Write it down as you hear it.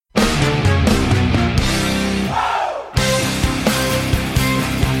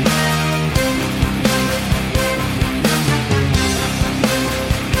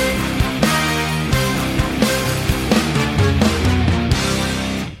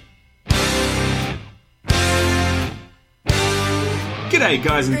G'day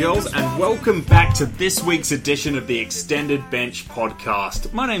guys and girls, and welcome back to this week's edition of the Extended Bench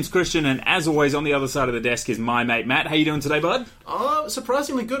Podcast. My name's Christian, and as always on the other side of the desk is my mate Matt. How you doing today, bud?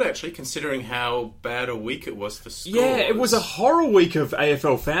 Surprisingly good actually, considering how bad a week it was for scores. Yeah, it was a horror week of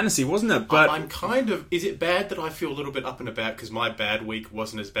AFL Fantasy, wasn't it? But I'm kind of... Is it bad that I feel a little bit up and about because my bad week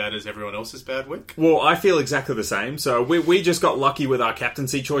wasn't as bad as everyone else's bad week? Well, I feel exactly the same. So we just got lucky with our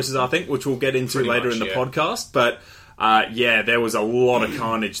captaincy choices, I think, which we'll get into Pretty later much, in the yeah. podcast. But there was a lot of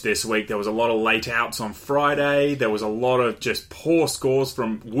carnage this week. There was a lot of late outs on Friday. There was a lot of just poor scores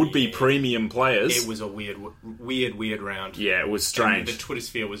from would-be premium players. It was a weird round. Yeah, it was strange. And the Twitter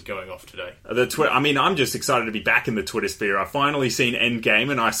sphere was going off today. I'm just excited to be back in the Twitter sphere. I've finally seen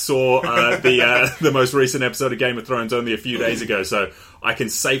Endgame, and I saw the most recent episode of Game of Thrones only a few days ago, so I can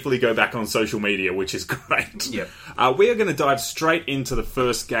safely go back on social media, which is great. Yep. We are going to dive straight into the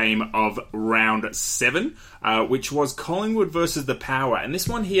first game of round 7, which was Collingwood versus the Power. And this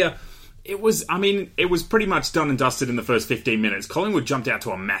one here, it was pretty much done and dusted in the first 15 minutes. Collingwood jumped out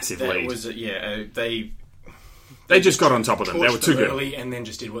to a massive lead. They just got on top of them. They were too good. Early and then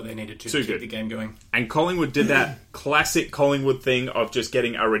just did what they needed to keep the game going. And Collingwood did that classic Collingwood thing of just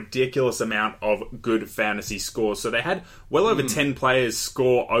getting a ridiculous amount of good fantasy scores. So they had well over 10 players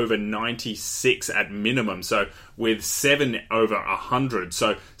score over 96 at minimum. So with 7 over 100.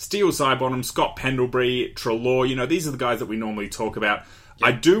 So Steele Sidebottom, Scott Pendlebury, Treloar, these are the guys that we normally talk about.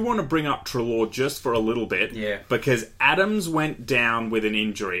 I do want to bring up Treloar just for a little bit, because Adams went down with an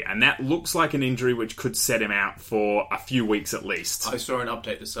injury, and that looks like an injury which could set him out for a few weeks at least. I saw an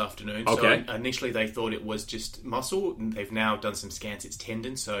update this afternoon. Okay. So initially they thought it was just muscle, and they've now done some scans, it's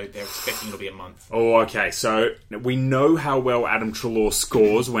tendon, so they're expecting it'll be a month. Oh, okay. So we know how well Adam Treloar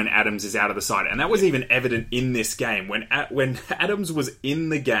scores when Adams is out of the side, and that was even evident in this game. When Adams was in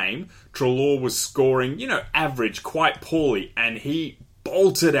the game, Treloar was scoring, average, quite poorly, and he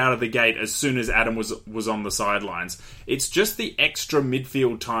bolted out of the gate as soon as Adam was on the sidelines. It's just the extra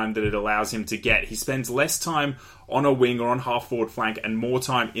midfield time that it allows him to get. He spends less time on a wing or on half-forward flank and more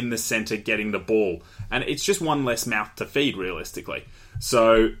time in the centre getting the ball. And it's just one less mouth to feed, realistically.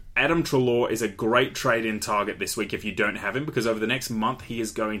 So Adam Treloar is a great trade-in target this week if you don't have him, because over the next month he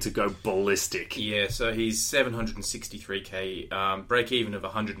is going to go ballistic. Yeah, so he's 763k, break-even of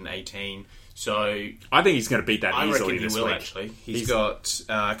 118. So I think he's going to beat that easily this week. I reckon he will, actually. He's got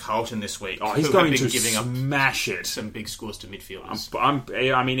Carlton this week. Oh, he's going to smash it. Some big scores to midfielders.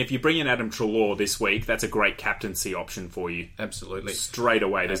 If you bring in Adam Treloar this week, that's a great captaincy option for you. Absolutely. Straight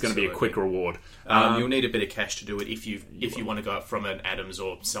away, there's going to be a quick reward. You'll need a bit of cash to do it if you want to go up from an Adams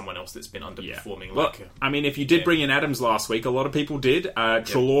or someone else that's been underperforming. Yeah. If you did bring in Adams last week, a lot of people did.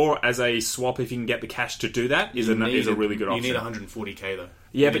 Treloar as a swap, if you can get the cash to do that, is a really good option. You need 140k though.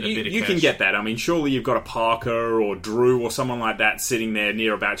 Yeah, but you can get that. Surely you've got a Parker or Drew or someone like that sitting there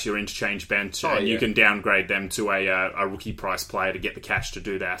near about your interchange bench, and you can downgrade them to a rookie price player to get the cash to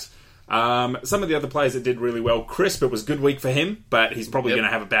do that. Some of the other players that did really well, Crisp, it was a good week for him, but he's probably going to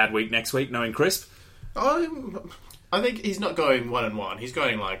have a bad week next week, knowing Crisp. I think he's not going 1-1. He's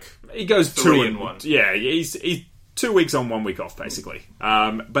going he goes 3-1. Yeah, he's 2 weeks on, 1 week off, basically.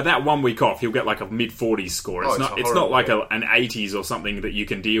 But that 1 week off, he'll get like a mid-40s score. It's not like an 80s or something that you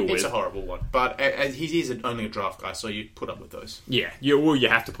can deal with. It's a horrible one. But he is only a draft guy, so you put up with those. Yeah, you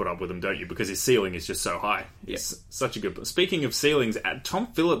have to put up with them, don't you? Because his ceiling is just so high. It's such a good... Speaking of ceilings, Tom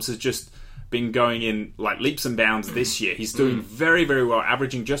Phillips has just been going in like leaps and bounds this year. He's doing very, very well,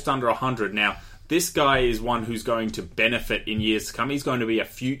 averaging just under 100 now. This guy is one who's going to benefit in years to come. He's going to be a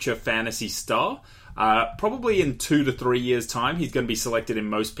future fantasy star. Probably in 2 to 3 years' time, he's going to be selected in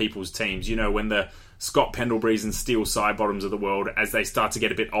most people's teams. When the Scott Pendleburys and Steele Sidebottoms of the world, as they start to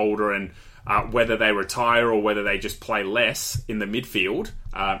get a bit older and whether they retire or whether they just play less in the midfield,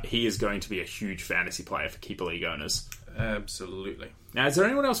 he is going to be a huge fantasy player for Keeper League owners. Absolutely. Now, is there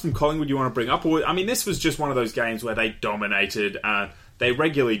anyone else from Collingwood you want to bring up? This was just one of those games where they dominated. They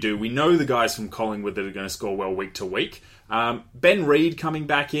regularly do. We know the guys from Collingwood that are going to score well week to week. Ben Reid coming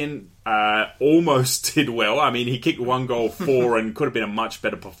back in almost did well. He kicked 1 goal 4 and could have been a much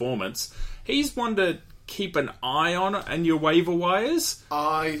better performance. He's one to keep an eye on in your waiver wires.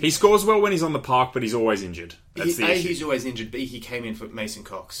 He scores well when he's on the park, but he's always injured. That's the issue. He's always injured. B, he came in for Mason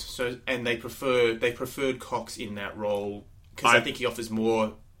Cox, and they preferred Cox in that role because I think he offers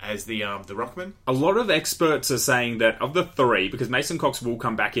more as the ruckman. A lot of experts are saying that of the 3, because Mason Cox will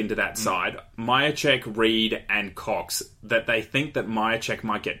come back into that side, Myercheck, Reid and Cox, that they think that Myercheck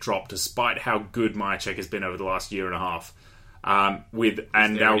might get dropped despite how good Myercheck has been over the last year and a half. They'll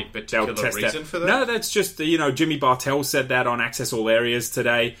test reason for that? No, that's just Jimmy Bartell said that on Access All Areas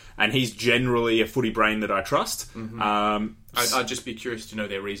today, and he's generally a footy brain that I trust. Mm-hmm. I'd just be curious to know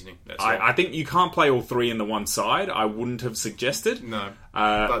their reasoning. I think you can't play all three in the one side. I wouldn't have suggested. No,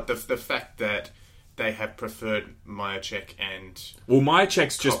 but the fact that they have preferred Myercheck and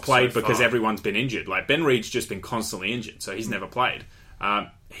Myercheck's just played so because everyone's been injured. Like Ben Reed's just been constantly injured, so he's never played.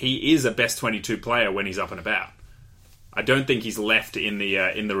 He is a best 22 player when he's up and about. I don't think he's left in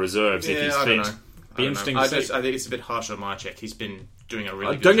the reserves if he's fit. Don't know. Be interesting to see. I think it's a bit harsh on Myercheck. He's been doing a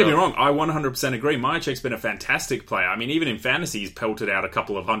really good Don't get job. me wrong, I 100% agree. Myercheck's been a fantastic player. I mean, even in fantasy, he's pelted out a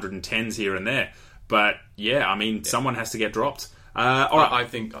couple of 110s here and there. But someone has to get dropped. All right. I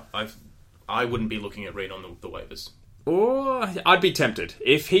think I wouldn't be looking at Reed on the waivers. Or I'd be tempted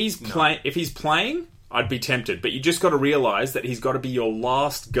if he's playing. I'd be tempted, but you just got to realise that he's got to be your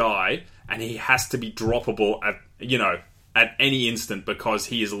last guy, and he has to be droppable at any instant because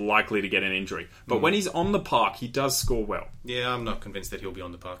he is likely to get an injury. But when he's on the park, he does score well. Yeah, I'm not convinced that he'll be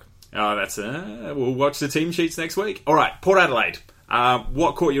on the park. Oh, we'll watch the team sheets next week. All right, Port Adelaide.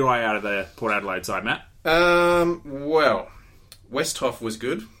 What caught your eye out of the Port Adelaide side, Matt? Westhoff was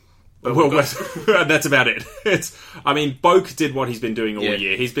good. That's about it. Boak did what he's been doing all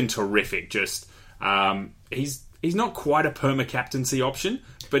year. He's been terrific. Just he's not quite a perma captaincy option,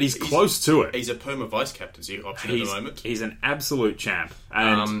 but he's close to it. He's a perma vice captaincy option at the moment. He's an absolute champ.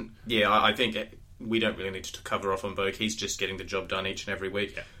 And I think we don't really need to cover off on Boak. He's just getting the job done each and every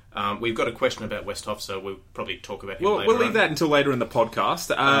week. Yeah. We've got a question about Westhoff, so we'll probably talk about him later. We'll leave that until later in the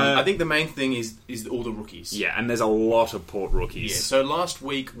podcast. I think the main thing is all the rookies. Yeah, and there's a lot of Port rookies. Yeah, so last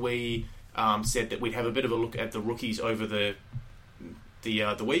week we said that we'd have a bit of a look at the rookies over the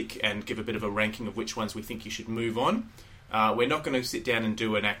week and give a bit of a ranking of which ones we think you should move on. We're not going to sit down and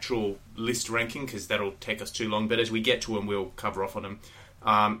do an actual list ranking because that'll take us too long, but as we get to them, we'll cover off on them.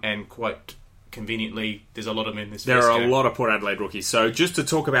 And quite conveniently, there's a lot of them in this There are a lot of Port Adelaide rookies. So just to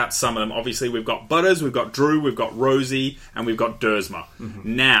talk about some of them, obviously we've got Butters, we've got Drew, we've got Rosie, and we've got Dersma.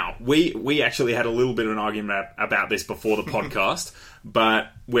 Mm-hmm. Now, we actually had a little bit of an argument about this before the podcast,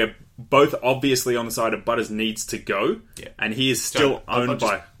 but we're both obviously on the side of Butters needs to go, and he is still owned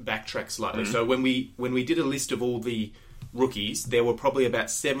by... Backtrack slightly. Mm-hmm. So when we did a list of all the rookies, there were probably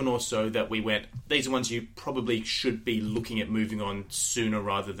about 7 or so that we went, these are ones you probably should be looking at moving on sooner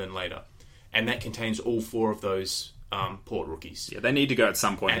rather than later. And that contains all 4 of those Port rookies. Yeah, they need to go at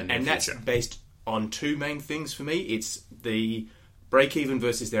some point in the future. And that's based on 2 main things for me. It's the break-even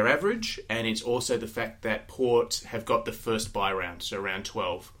versus their average, and it's also the fact that Port have got the first buy round, so round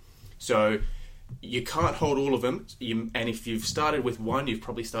 12. So you can't hold all of them, and if you've started with 1, you've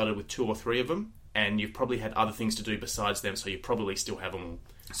probably started with 2 or 3 of them, and you've probably had other things to do besides them, so you probably still have them all.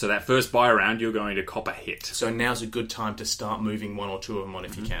 So that first buy round, you're going to cop a hit. So now's a good time to start moving 1 or 2 of them on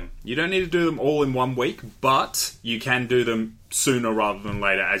if you can. You don't need to do them all in 1 week, but you can do them sooner rather than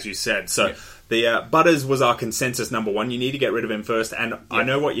later, as you said. So the Butters was our consensus number 1. You need to get rid of him first. And I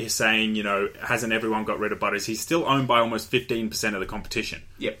know what you're saying, hasn't everyone got rid of Butters? He's still owned by almost 15% of the competition.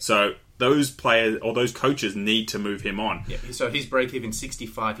 Yep. So those players or those coaches need to move him on. Yeah. So his break-even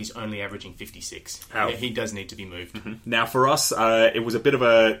 65, he's only averaging 56. Yeah, he does need to be moved. Mm-hmm. Now for us, it was a bit of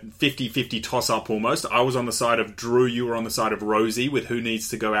a 50-50 toss-up almost. I was on the side of Drew, you were on the side of Rosie with who needs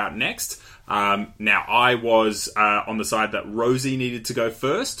to go out next. Now I was on the side that Rosie needed to go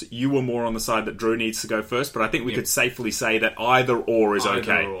first. You were more on the side that Drew needs to go first, but I think we could safely say that either or is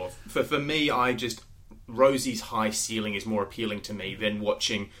okay. Or. For me, Rosie's high ceiling is more appealing to me than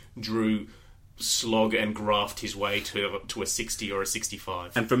watching Drew slog and graft his way to a 60 or a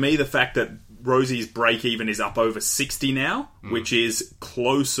 65. And for me, the fact that Rosie's break-even is up over 60 now, which is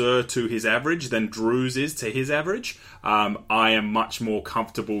closer to his average than Drew's is to his average, I am much more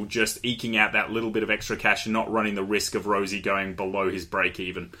comfortable just eking out that little bit of extra cash and not running the risk of Rosie going below his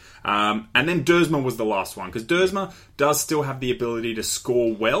break-even. And then Dersma was the last one, because Dersma does still have the ability to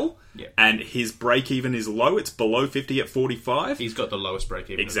score well, and his break-even is low. It's below 50 at 45. He's got the lowest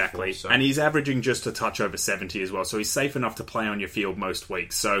break-even. Exactly. And he's averaging just a touch over 70 as well, so he's safe enough to play on your field most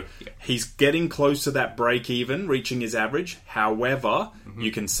weeks. So he's getting close to that break-even, reaching his average. However,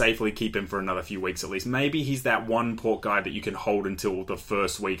 you can safely keep him for another few weeks at least. Maybe he's that one Port guy that you can hold until the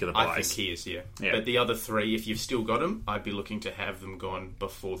first week of the buys. I think he is, yeah. But the other 3, if you've still got them, I'd be looking to have them gone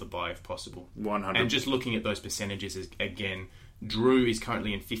before the buy if possible. 100. And just looking at those percentages again, Drew is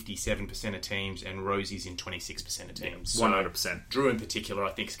currently in 57% of teams and Rosie's in 26% of teams. 100%. So Drew in particular,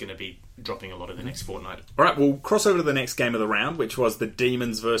 I think, is going to be dropping a lot of the next fortnight. All right, we'll cross over to the next game of the round, which was the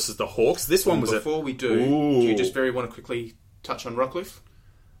Demons versus the Hawks. This one was Before we do you just very want to quickly touch on Rockcliffe?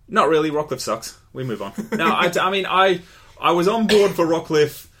 Not really. Rockcliffe sucks. We move on. No, I I was on board for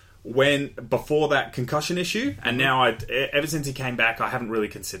Rockcliffe before that concussion issue, and now ever since he came back, I haven't really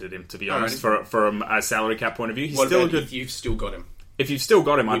considered him, to be honest, from a salary cap point of view. He's still good. If you've still got him? If you've still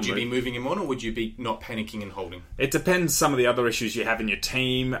got him, would you be moving him on, or would you be not panicking and holding? It depends some of the other issues you have in your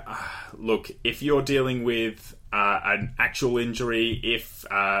team. Look, if you're dealing with an actual injury, if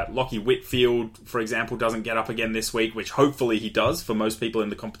Lockie Whitfield, for example, doesn't get up again this week, which hopefully he does for most people in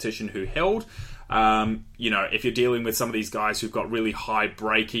the competition who held, if you're dealing with some of these guys who've got really high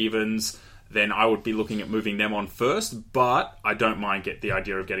break-evens, then I would be looking at moving them on first, but I don't mind the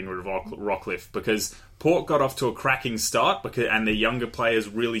idea of getting rid of Rockcliffe, because Port got off to a cracking start, and the younger players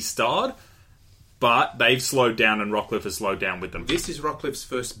really starred, but they've slowed down and Rockcliffe has slowed down with them. This is Rockcliffe's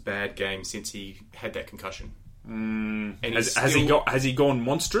first bad game since he had that concussion. And has he gone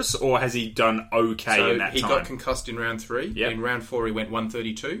monstrous, or has he done okay in that time? He got concussed in round 3. Yep. In round 4 he went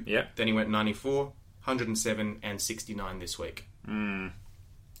 132. Yep. Then he went 94, 107 and 69 this week.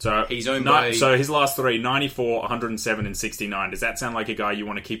 So he's owned by... So his last 3, 94, 107 and 69. Does that sound like a guy you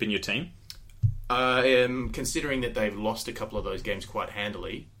want to keep in your team? Considering that they've lost a couple of those games quite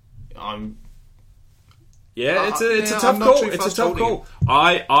handily, it's a tough call. It's a tough call.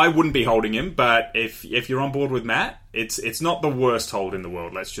 I wouldn't be holding him, but if you're on board with Matt, it's not the worst hold in the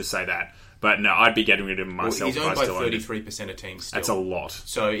world. Let's just say that. But no, I'd be getting rid of him myself. He's owned by 33% of teams still. That's a lot.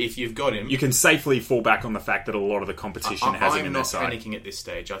 So if you've got him... You can safely fall back on the fact that a lot of the competition has him in their side. I'm not panicking at this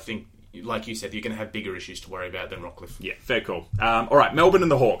stage. I think, like you said, you're going to have bigger issues to worry about than Rockcliffe. Yeah, fair call. All right, Melbourne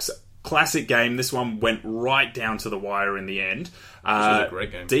and the Hawks. Classic game. This one went right down to the wire in the end. This was a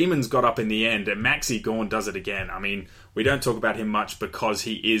great game. Demons got up in the end, and Maxi Gawn does it again. I mean, we don't talk about him much because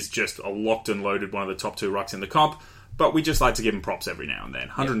he is just a locked and loaded one of the top 2 rucks in the comp, but we just like to give him props every now and then.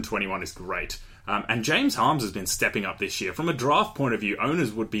 121 is great. And James Harms has been stepping up this year. From a draft point of view,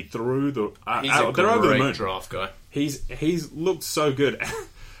 owners would be through the... He's a great draft guy. He's looked so good.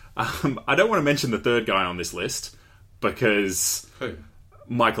 I don't want to mention the third guy on this list because... Who?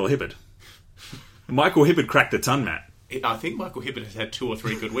 Michael Hibberd. Michael Hibberd cracked the ton, Matt. I think Michael Hibberd has had 2 or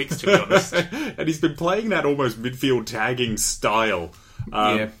 3 good weeks, to be honest. And he's been playing that almost midfield tagging style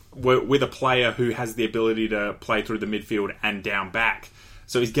with a player who has the ability to play through the midfield and down back.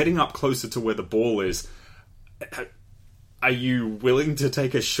 So he's getting up closer to where the ball is. Are you willing to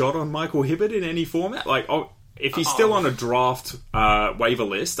take a shot on Michael Hibberd in any format? If he's still on a draft waiver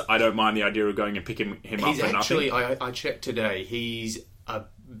list, I don't mind the idea of going and picking him up for nothing. I checked today, he's a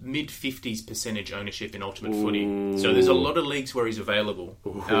mid-50s percentage ownership in Ultimate Footy. So there's a lot of leagues where he's available.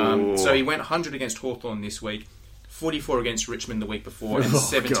 So he went 100 against Hawthorn this week, 44 against Richmond the week before, and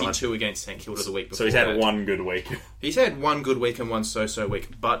 72 against St Kilda the week before. So he's had one good week. He's had one good week and one so-so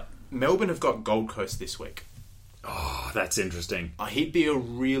week. But Melbourne have got Gold Coast this week. Oh, that's interesting. He'd be a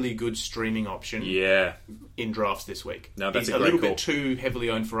really good streaming option in drafts this week. No, that's He's a little bit too heavily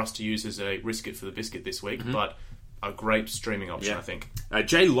owned for us to use as a risk it for the biscuit this week, but a great streaming option, I think.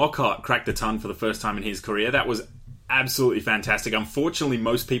 Jay Lockhart cracked the ton for the first time in his career. That was absolutely fantastic. Unfortunately,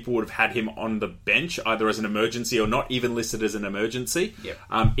 most people would have had him on the bench, either as an emergency or not even listed as an emergency. Yep.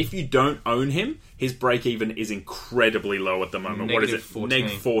 If you don't own him, his break-even is incredibly low at the moment. What is it? 14.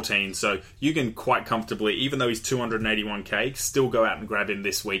 -14. So you can quite comfortably, even though he's 281k, still go out and grab him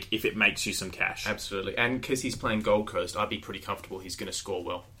this week if it makes you some cash. Absolutely. And because he's playing Gold Coast, I'd be pretty comfortable he's going to score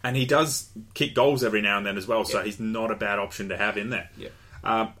well. And he does kick goals every now and then as well, so he's not a bad option to have in there. Yeah.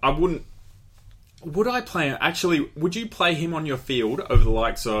 I wouldn't... Would I play... Actually, would you play him on your field over the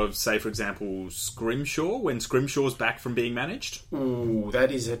likes of, say, for example, Scrimshaw, when Scrimshaw's back from being managed? Ooh,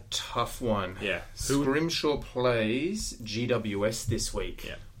 that is a tough one. Yeah. Scrimshaw plays GWS this week.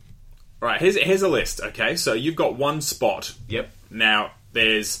 Yeah. Right, here's a list, okay? So you've got one spot. Yep. Now,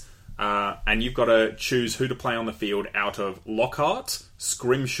 there's... and you've got to choose who to play on the field out of Lockhart,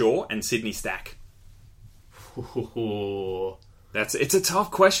 Scrimshaw, and Sydney Stack. It's a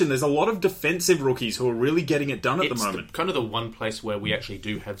tough question. There's a lot of defensive rookies who are really getting it done at the moment. It's kind of the one place where we actually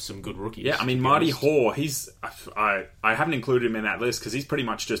do have some good rookies. Yeah, I mean, Marty Hoare, I haven't included him in that list because he's pretty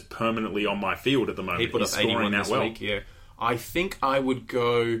much just permanently on my field at the moment. He put up 81 this week, yeah. I think I would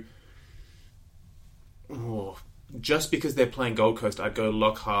go... just because they're playing Gold Coast, I'd go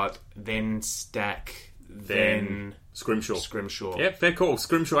Lockhart, then Stack, then Scrimshaw. Yeah, fair call.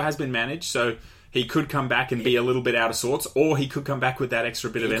 Scrimshaw has been managed, so... He could come back and be a little bit out of sorts, or he could come back with that extra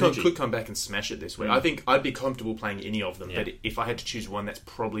bit of energy. He could come back and smash it this week. I think I'd be comfortable playing any of them, but if I had to choose one, that's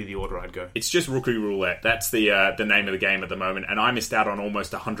probably the order I'd go. It's just rookie roulette. That's the name of the game at the moment, and I missed out on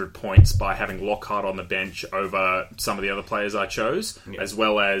almost 100 points by having Lockhart on the bench over some of the other players I chose, as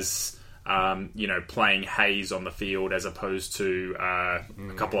well as playing Hayes on the field as opposed to a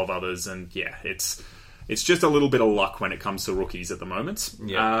couple of others, and it's It's just a little bit of luck when it comes to rookies at the moment.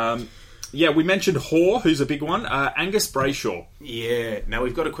 Yeah. We mentioned Hoare, who's a big one. Angus Brayshaw. Yeah. Now,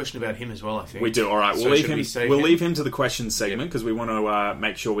 we've got a question about him as well, I think. We do. All right. So We'll leave him to the questions segment because we want to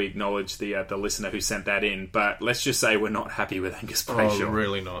make sure we acknowledge the listener who sent that in. But let's just say we're not happy with Angus Brayshaw. Oh,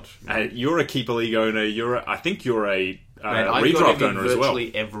 really not. You're a keeper league owner. I think you're a I've redraft got him owner in as well.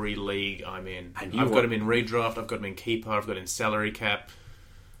 virtually every league I'm in. And I've got him in redraft, I've got him in keeper, I've got him in salary cap.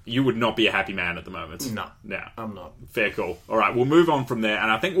 You would not be a happy man at the moment. No, I'm not. Fair call. All right, we'll move on from there,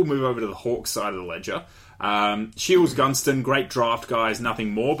 and I think we'll move over to the Hawks side of the ledger. Shields, Gunston, great draft guys, nothing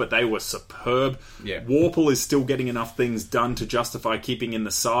more, but they were superb. Yeah. Warple is still getting enough things done to justify keeping in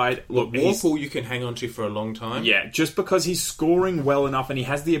the side. Look, Warple you can hang on to for a long time. Yeah, just because he's scoring well enough and he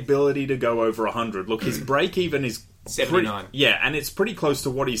has the ability to go over 100. Look, his break even is 79. And it's pretty close to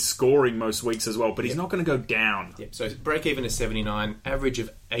what he's scoring most weeks as well, but he's not going to go down. Yep. So break even is 79, average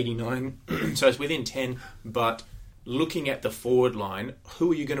of 89, so it's within 10, but looking at the forward line,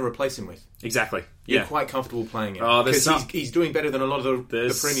 who are you going to replace him with? Exactly. You're quite comfortable playing him. Because he's doing better than a lot of the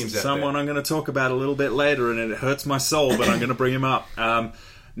premiums out there. There's someone I'm going to talk about a little bit later, and it hurts my soul, but I'm going to bring him up.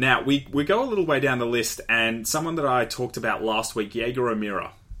 Now, we go a little way down the list, and someone that I talked about last week, Jaeger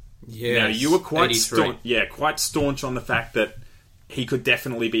O'Meara. Yeah, you were quite staunch on the fact that he could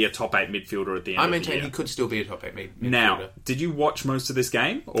definitely be a top 8 midfielder at the end of the year. I maintain he could still be a top 8 midfielder. Now, did you watch most of this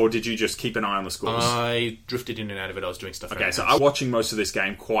game, or did you just keep an eye on the scores? I drifted in and out of it. I was doing stuff. Okay, so I was watching most of this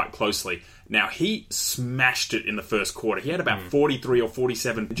game quite closely. Now, he smashed it in the first quarter. He had about 43 or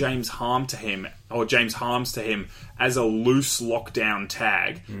 47 James Harms to him as a loose lockdown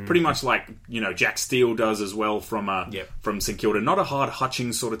tag. Pretty much like, Jack Steele does as well from St Kilda. Not a hard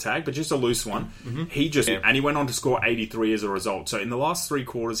Hutchings sort of tag, but just a loose one. And he went on to score 83 as a result. So in the last 3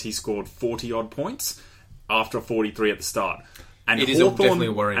 quarters, he scored 40-odd points after 43 at the start. And it is definitely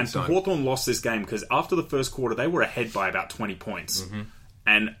a worrying sign. Hawthorn lost this game because after the first quarter, they were ahead by about 20 points.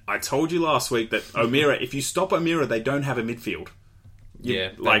 And I told you last week that O'Meara, if you stop O'Meara, they don't have a midfield.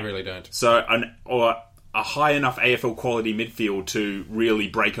 They really don't. So, or a high enough AFL quality midfield to really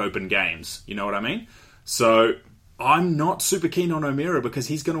break open games. You know what I mean? So, I'm not super keen on O'Meara because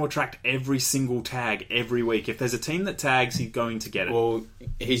he's going to attract every single tag every week. If there's a team that tags, he's going to get it. Well,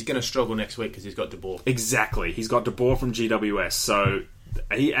 he's going to struggle next week because he's got De Boer. Exactly. He's got De Boer from GWS. So,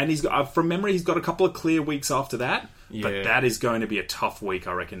 he's got, from memory, he's got a couple of clear weeks after that. Yeah. But that is going to be a tough week,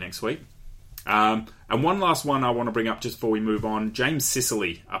 I reckon, next week. And one last one I want to bring up just before we move on. James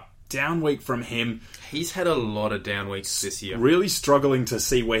Sicily, a down week from him. He's had a lot of down weeks this year. Really struggling to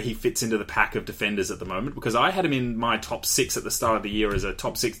see where he fits into the pack of defenders at the moment, because I had him in my top 6 at the start of the year as a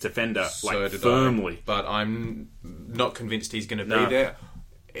top 6 defender, firmly. But I'm not convinced he's going to be there.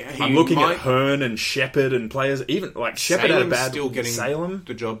 I'm looking at Hearn and Shepherd and players, even like Shepherd had a bad still getting Salem.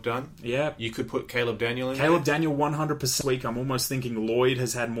 The job done. Yeah, you could put Caleb Daniel in. Daniel 100% week. I'm almost thinking Lloyd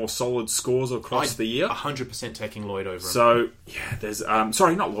has had more solid scores across the year. 100% taking Lloyd over him. So yeah, there's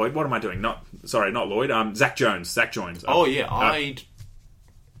sorry, not Lloyd. What am I doing? Not Lloyd. Zach Jones. Oh yeah,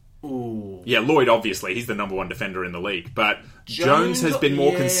 Ooh. Yeah, Lloyd obviously he's the number 1 defender in the league, but Jones has been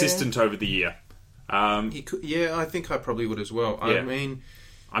more consistent over the year. He could, I think I probably would as well. I mean,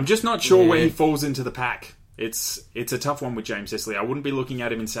 I'm just not sure where he falls into the pack. It's a tough one with James Sicily. I wouldn't be looking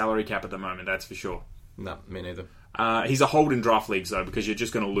at him in salary cap at the moment, that's for sure. No, me neither. He's a hold in draft leagues, though, because you're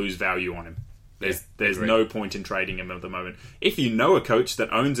just going to lose value on him. There's no point in trading him at the moment. If you know a coach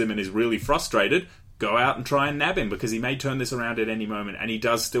that owns him and is really frustrated, go out and try and nab him, because he may turn this around at any moment, and he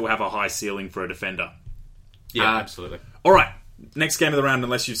does still have a high ceiling for a defender. Yeah, absolutely. All right, next game of the round,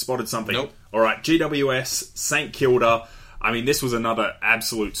 unless you've spotted something. Nope. All right, GWS, St Kilda. I mean, this was another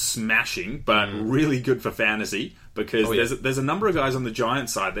absolute smashing, but really good for fantasy, because there's a number of guys on the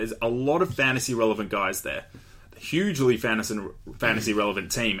Giants side. There's a lot of fantasy-relevant guys there. Hugely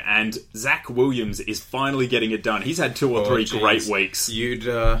fantasy-relevant team, and Zach Williams is finally getting it done. He's had 2 or 3 great weeks. You'd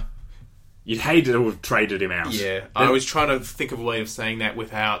hate to have traded him out. Yeah, I was trying to think of a way of saying that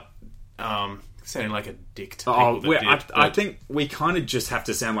without sounding like a dick to people I think we kind of just have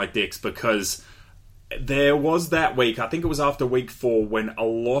to sound like dicks, because there was that week, I think it was after week 4, when a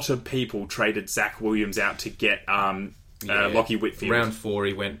lot of people traded Zach Williams out to get Lockie Whitfield. Round 4,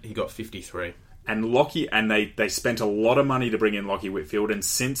 he got 53. And they spent a lot of money to bring in Lockie Whitfield, and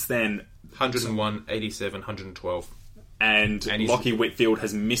since then 101, 87, 112. And Lockie Whitfield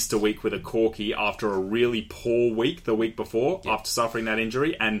has missed a week with a corky after a really poor week the week before, after suffering that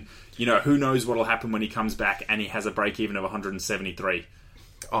injury. And, who knows what will happen when he comes back and he has a break-even of 173.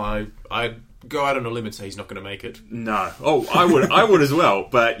 I'd go out on a limb and say he's not going to make it. No. Oh, I would as well.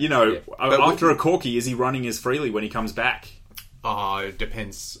 But, after a corky, is he running as freely when he comes back? It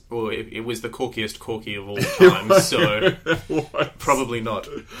depends. Well, it was the corkiest corky of all time, so probably not.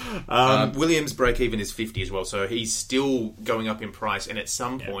 Williams' break-even is 50 as well, so he's still going up in price, and at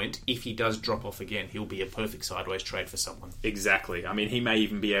some point, if he does drop off again, he'll be a perfect sideways trade for someone. Exactly. I mean, he may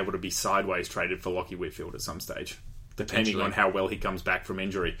even be able to be sideways traded for Lachie Whitfield at some stage, depending on how well he comes back from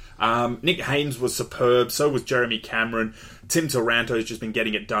injury. Nick Haynes was superb, so was Jeremy Cameron. Tim Taranto's just been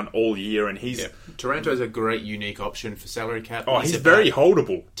getting it done all year, and he's... Taranto's a great, unique option for salary cap. He's very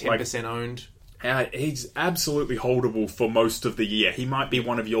holdable. 10% owned. He's absolutely holdable for most of the year. He might be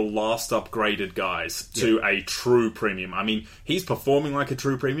one of your last upgraded guys to a true premium. I mean, he's performing like a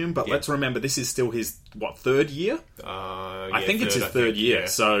true premium, but let's remember, this is still his, third year? I think it's his third year.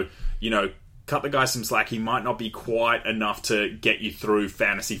 So, cut the guy some slack. He might not be quite enough to get you through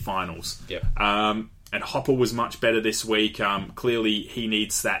fantasy finals. And Hopper was much better this week. Clearly, he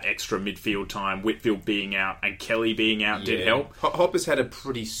needs that extra midfield time. Whitfield being out and Kelly being out did help. Hopper's had a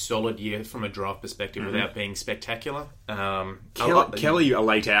pretty solid year from a draft perspective without being spectacular. Kelly, a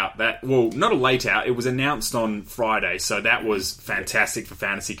late out. Not a late out. It was announced on Friday, so that was fantastic for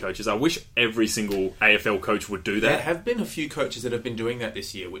fantasy coaches. I wish every single AFL coach would do that. There have been a few coaches that have been doing that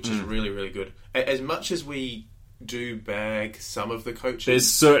this year, which is really, really good. As much as we do bag some of the coaches,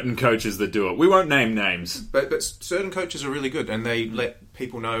 there's certain coaches that do it. We won't name names, but certain coaches are really good, and they let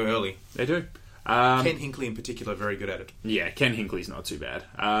people know early. They do. Ken Hinkley in particular, very good at it. Yeah, Ken Hinkley's not too bad.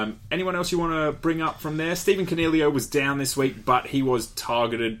 Anyone else you want to bring up from there? Stephen Cornelio was down this week, but he was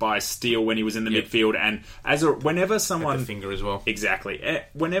targeted by Steele when he was in the midfield, and whenever someone... At the finger as well. Exactly.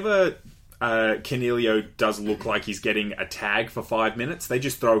 Whenever Cornelio does look like he's getting a tag for 5 minutes, they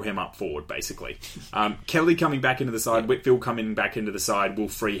just throw him up forward, basically. Kelly coming back into the side, Whitfield coming back into the side will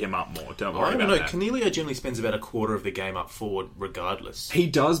free him up more. Don't worry about that. Cornelio generally spends about a quarter of the game up forward regardless. He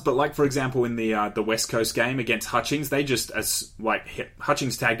does, but for example, in the West Coast game against Hutchings, they just,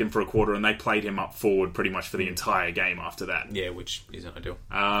 Hutchings tagged him for a quarter and they played him up forward pretty much for the entire game after that. Yeah, which isn't ideal.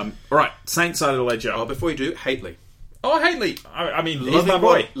 Alright, Saints side of the ledger. Before you do, Haitley. Haley. I mean, he's my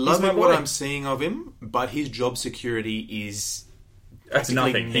boy. Loving what I'm seeing of him, but his job security is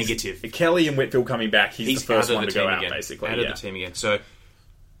nothing negative. Kelly and Whitfield coming back, he's the first one to go out, basically. Out of the team again. So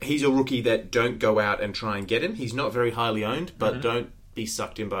he's a rookie that don't go out and try and get him. He's not very highly owned, but don't be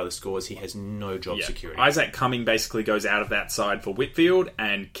sucked in by the scores. He has no job security. Isaac Cumming basically goes out of that side for Whitfield,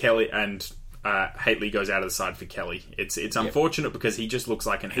 and Kelly and Haitley goes out of the side for Kelly. It's unfortunate because he just looks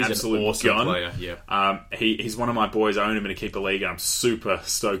like he's absolute an awesome gun. Player. Yeah. He's one of my boys. I own him in a keeper league, and I'm super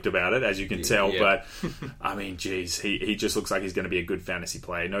stoked about it, as you can tell. Yeah. But I mean, geez, he just looks like he's going to be a good fantasy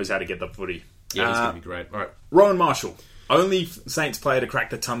player. He knows how to get the footy. Yeah, he's going to be great. All right, Rowan Marshall, only Saints player to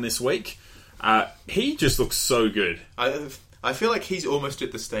crack the ton this week. He just looks so good. I feel like he's almost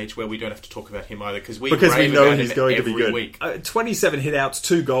at the stage where we don't have to talk about him either because we know he's going to be good. Week. 27 hit-outs,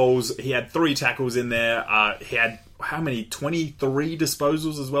 2 goals. He had 3 tackles in there. He had, how many? 23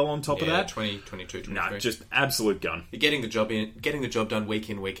 disposals as well on top of that? 22, 23. No, just absolute gun. You're getting the job done week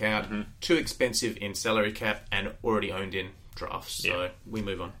in, week out. Too expensive in salary cap and already owned in drafts. So we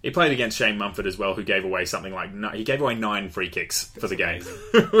move on. He played against Shane Mumford as well, who gave away something like 9 free kicks for the game.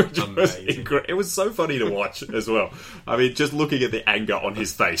 It was so funny to watch as well. I mean, just looking at the anger on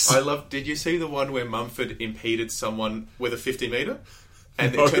his face. Did you see the one where Mumford impeded someone with a 50 metre?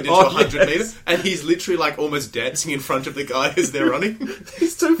 And it turned into 100 metres, and he's literally almost dancing in front of the guy as they're running.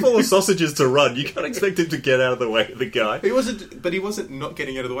 He's too full of sausages to run. You can't expect him to get out of the way of the guy. He wasn't not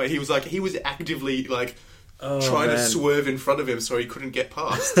getting out of the way. He was actively trying to swerve in front of him so he couldn't get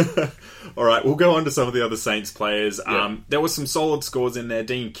past. All right, we'll go on to some of the other Saints players. Yeah. There were some solid scores in there.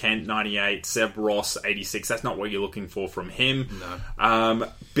 Dean Kent, 98. Seb Ross, 86. That's not what you're looking for from him. No.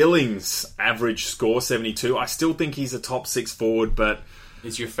 Billings, average score, 72. I still think he's a top 6 forward, but...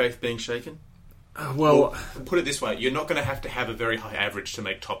 Is your faith being shaken? Well, put it this way. You're not going to have a very high average to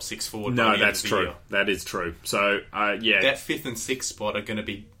make top 6 forward. No, that's true. Year. That is true. So, yeah. That 5th and 6th spot are going to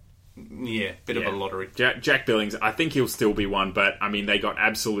be... Yeah, bit of a lottery. Jack Billings, I think he'll still be one, but I mean, they got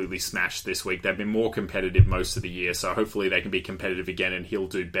absolutely smashed this week. They've been more competitive most of the year, so hopefully they can be competitive again and he'll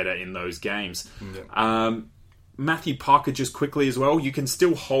do better in those games. Yeah. Matthew Parker, just quickly as well, you can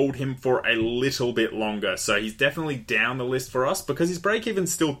still hold him for a little bit longer, so he's definitely down the list for us because his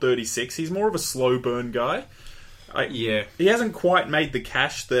break-even's still 36. He's more of a slow burn guy. He hasn't quite made the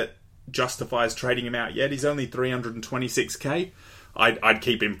cash that justifies trading him out yet. He's only 326k. I'd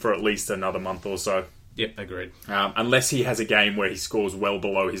keep him for at least another month or so. Yep, agreed. Unless he has a game where he scores well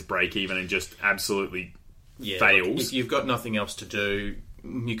below his break-even and just absolutely fails. If you've got nothing else to do,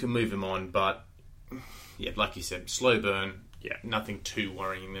 you can move him on. But, like you said, slow burn. Yeah. Nothing too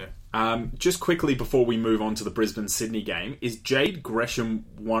worrying there. Just quickly before we move on to the Brisbane-Sydney game, is Jade Gresham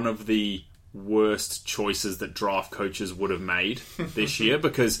one of the worst choices that draft coaches would have made this year?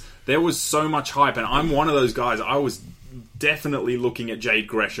 Because there was so much hype, and I'm one of those guys. I was definitely looking at Jade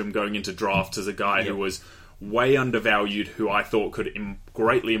Gresham going into drafts as a guy who was way undervalued, who I thought could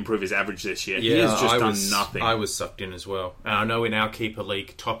greatly improve his average this year. He has just done nothing. I was sucked in as well. And I know in our keeper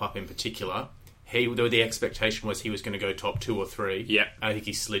league, top up in particular, the expectation was he was going to go top 2 or 3. Yeah. I think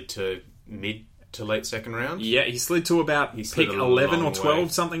he slid to mid to late second round. Yeah, he slid to about pick 11 or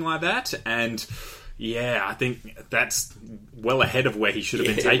 12, something like that. And yeah, I think that's well ahead of where he should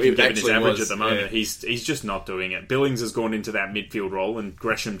have been taken, given his average at the moment. Yeah. He's just not doing it. Billings has gone into that midfield role, and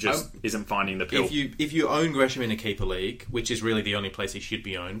Gresham just isn't finding the pill. If you own Gresham in a keeper league, which is really the only place he should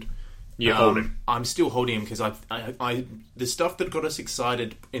be owned, you hold him. I'm still holding him because the stuff that got us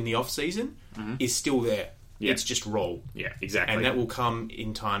excited in the off season is still there. Yeah. It's just roll. Yeah, exactly. And that will come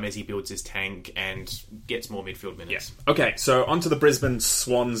in time as he builds his tank and gets more midfield minutes. Yeah. Okay, so on to the Brisbane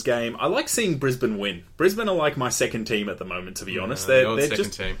Swans game. I like seeing Brisbane win. Brisbane are like my second team at the moment, to be honest. They're second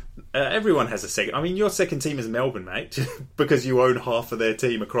just team. Everyone has a second. I mean, your second team is Melbourne, mate, because you own half of their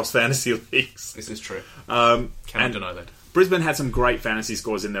team across fantasy leagues. This is true. Cannot deny that. Brisbane had some great fantasy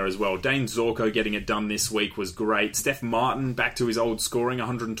scores in there as well. Dane Zorko getting it done this week was great. Steph Martin, back to his old scoring,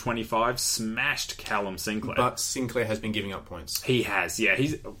 125, smashed Callum Sinclair. But Sinclair has been giving up points. He has, yeah.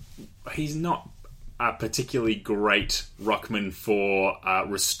 He's not a particularly great ruckman for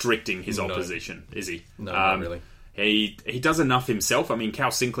restricting his opposition, is he? No, not really. He does enough himself. I mean,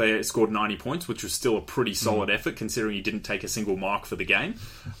 Cal Sinclair scored 90 points, which was still a pretty solid effort, considering he didn't take a single mark for the game.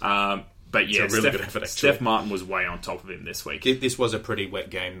 But yeah, it's a really good effort, Steph Martin was way on top of him this week. This was a pretty wet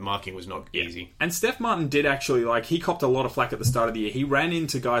game. Marking was not easy. And Steph Martin did actually, he copped a lot of flack at the start of the year. He ran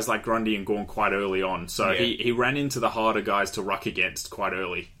into guys like Grundy and Gawn quite early on. So he ran into the harder guys to ruck against quite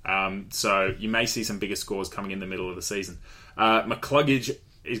early. So you may see some bigger scores coming in the middle of the season. McCluggage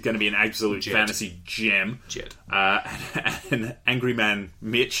is going to be an absolute fantasy gem. And Angry Man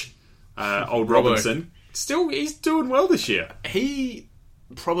Mitch, old Robinson, he's doing well this year. He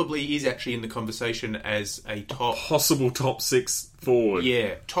probably is actually in the conversation as a possible top 6 forward.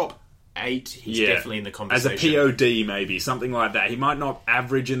 Yeah, top 8. He's definitely in the conversation. As a POD, maybe something like that. He might not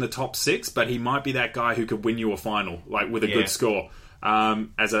average in the top 6, but he might be that guy who could win you a final, with a good score.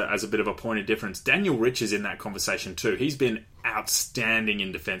 As a bit of a point of difference. Daniel Rich is in that conversation too. He's been outstanding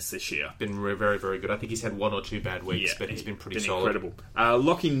in defence this year. Been very, very good. I think he's had 1 or 2 bad weeks, but he's been pretty solid. Incredible.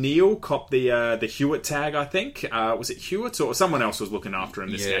 Lockie Neal copped the Hewitt tag, I think. Was it Hewitt or someone else was looking after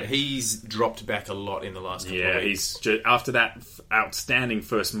him this game? He's dropped back a lot in the last couple of weeks. He's just, after that outstanding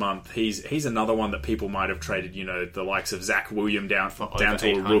first month, he's another one that people might have traded, the likes of Zach William down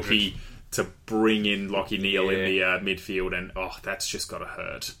to a rookie to bring in Lockie Neal in the midfield, and that's just got to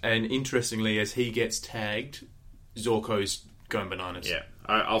hurt. And interestingly, as he gets tagged, Zorko's going bananas. Yeah,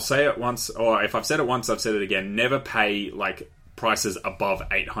 I'll say it once, or if I've said it once, I've said it again. Never pay prices above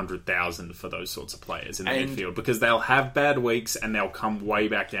 800,000 for those sorts of players in the midfield, because they'll have bad weeks and they'll come way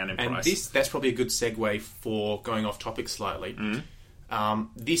back down in price. And that's probably a good segue for going off topic slightly.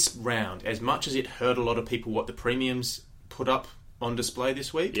 This round, as much as it hurt a lot of people what the premiums put up on display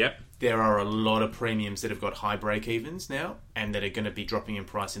this week, there are a lot of premiums that have got high break-evens now and that are going to be dropping in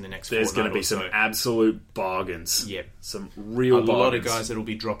price in the next fortnight. There's going to be some absolute bargains. Yep. Some real bargains. A lot of guys that will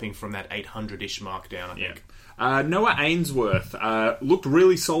be dropping from that 800-ish mark down, I think. Noah Ainsworth looked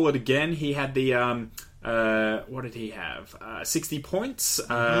really solid again. He had the, what did he have? 60 points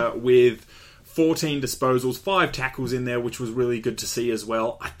with 14 disposals, 5 tackles in there, which was really good to see as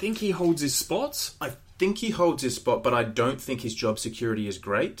well. I think he holds his spots. I think he holds his spot, but I don't think his job security is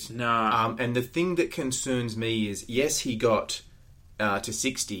great. No. And the thing that concerns me is, yes, he got to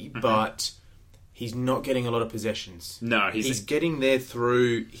 60, but he's not getting a lot of possessions. No, he's getting there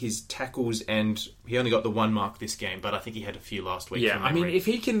through his tackles, and he only got the 1 mark this game, but I think he had a few last week. Yeah, I mean, if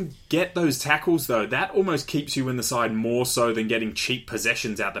he can get those tackles, though, that almost keeps you in the side more so than getting cheap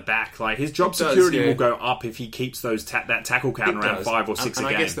possessions out the back. His job security will go up if he keeps those that tackle count around 5 or 6 a game.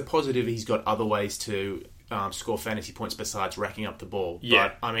 I guess the positive, he's got other ways to score fantasy points besides racking up the ball.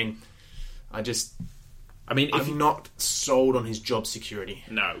 Yeah. But, I'm not sold on his job security.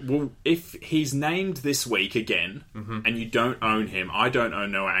 No. Well, if he's named this week again, and you don't own him, I don't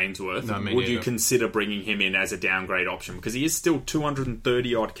own Noah Ainsworth, would you consider bringing him in as a downgrade option? Because he is still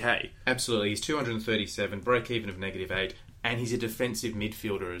 230 odd K. Absolutely. He's 237, break even of -8. And he's a defensive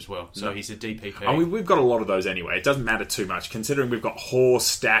midfielder as well, so he's a DPP. I mean, we've got a lot of those anyway. It doesn't matter too much, considering we've got Hoare,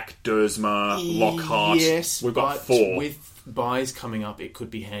 Stack, Dersma, Lockhart. Yes, we've got 4. With buys coming up, it could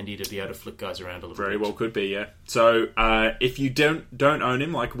be handy to be able to flick guys around a little bit. Very well could be, yeah. So, if you don't own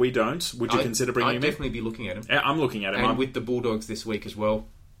him like we don't, would you consider bringing him in? I'd definitely be looking at him. Yeah, I'm looking at him. And with the Bulldogs this week as well.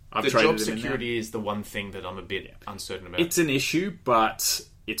 The job security is the one thing that I'm a bit uncertain about. It's an issue, but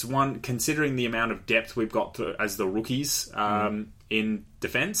it's one, considering the amount of depth we've got as the rookies in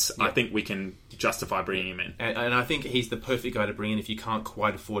defence, I think we can justify bringing him in. And I think he's the perfect guy to bring in if you can't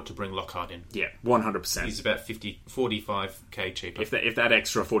quite afford to bring Lockhart in. Yeah, 100%. He's about 45k cheaper. If that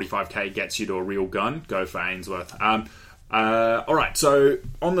extra 45k gets you to a real gun, go for Ainsworth. Alright, so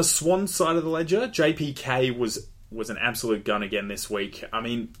on the Swan side of the ledger, JPK was an absolute gun again this week. I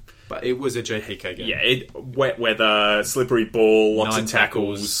mean... But it was a JPK game. Yeah, wet weather, slippery ball, lots 9 of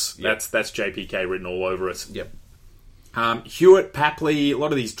tackles. Yep. That's JPK written all over it. Yep. Hewitt, Papley, a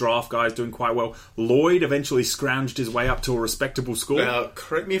lot of these draft guys doing quite well. Lloyd eventually scrounged his way up to a respectable score. Now,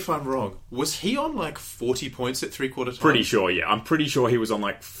 correct me if I'm wrong. Was he on like 40 points at three-quarter time? Pretty sure, yeah. I'm pretty sure he was on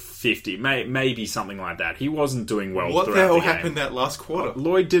like 50, maybe something like that. He wasn't doing well. What the hell happened that last quarter?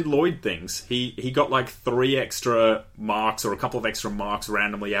 Lloyd did Lloyd things. He got like 3 extra marks or a couple of extra marks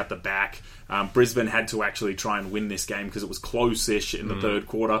randomly out the back. Brisbane had to actually try and win this game because it was close-ish in the third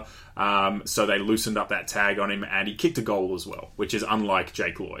quarter. So they loosened up that tag on him, and he kicked a goal as well, which is unlike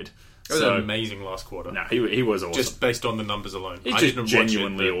Jake Lloyd. It was an amazing last quarter. No, he was awesome. Just based on the numbers alone. He's just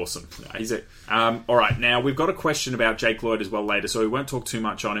genuinely awesome. No, all right, now we've got a question about Jake Lloyd as well later, so we won't talk too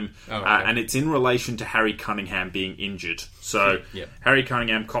much on him. Okay. And it's in relation to Harry Cunningham being injured. So Harry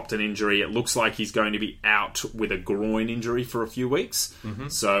Cunningham copped an injury. It looks like he's going to be out with a groin injury for a few weeks. Mm-hmm.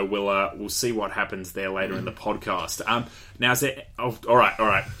 So we'll see what happens there later in the podcast. Now, all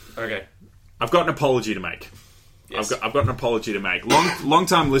right. Okay. I've got an apology to make. Yes. I've got an apology to make.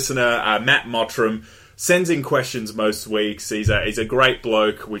 Long-time listener, Matt Mottram, sends in questions most weeks. He's a great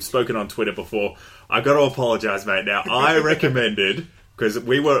bloke. We've spoken on Twitter before. I've got to apologise, mate. Now, I recommended, because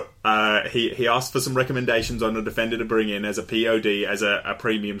he asked for some recommendations on a defender to bring in as a POD, as a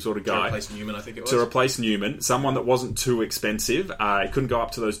premium sort of guy. To replace Newman, I think it was. To replace Newman. Someone that wasn't too expensive. He couldn't go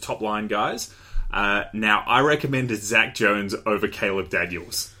up to those top-line guys. Now, I recommended Zach Jones over Caleb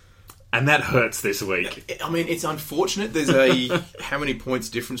Daniels. And that hurts this week. I mean, it's unfortunate. There's a how many points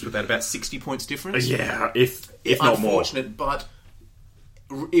difference with that? About 60 points difference. Yeah, if not more. Unfortunate, but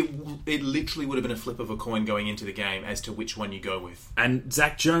it literally would have been a flip of a coin going into the game as to which one you go with. And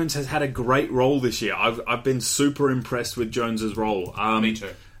Zach Jones has had a great role this year. I've been super impressed with Jones's role. Me too.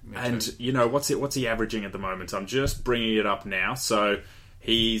 You know, what's he averaging at the moment? I'm just bringing it up now. So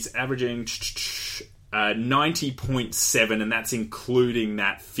he's averaging 90.7, and that's including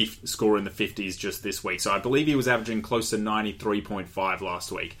that score in the 50s just this week. So I believe he was averaging close to 93.5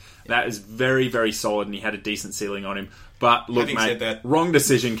 last week. That is very, very solid, and he had a decent ceiling on him. But look, Having mate, said that, wrong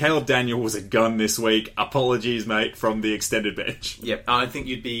decision. Caleb Daniel was a gun this week. Apologies, mate, from the extended bench. Yep, I think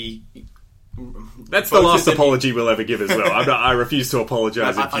you'd be... That's the last apology we'll ever give as well. I refuse to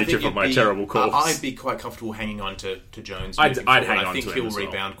apologise in future for my terrible calls. I'd be quite comfortable hanging on to Jones. I'd hang on to him. I think he'll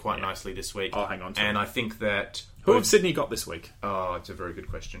rebound quite nicely this week. I'll hang on to him. And I think that... Who have Sydney got this week? Oh, it's a very good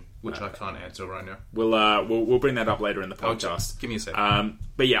question, which I can't answer right now. We'll bring that up later in the podcast. Give me a sec.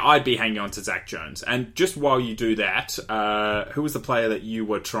 But yeah, I'd be hanging on to Zach Jones. And just while you do that, who was the player that you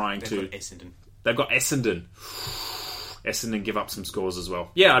were trying to... They've got Essendon. Essendon give up some scores as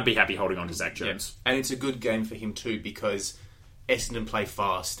well. Yeah, I'd be happy holding on to Zach Jones. Yeah. And it's a good game for him too, because Essendon play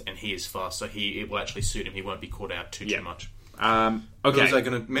fast and he is fast, so it will actually suit him. He won't be caught out too much. Okay. Who was I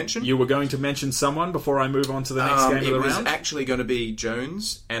going to mention? You were going to mention someone before I move on to the next game of the round? It was actually going to be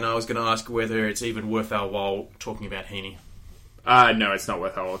Jones, and I was going to ask whether it's even worth our while talking about Heaney. No, it's not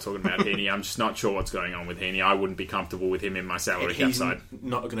worth our while talking about Heaney. I'm just not sure what's going on with Heaney. I wouldn't be comfortable with him in my salary cap side. He's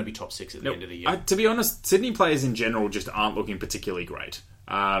not going to be top 6 at the end of the year. To be honest, Sydney players in general just aren't looking particularly great.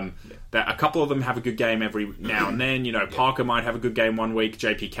 A couple of them have a good game every now and then. You know, Parker might have a good game one week.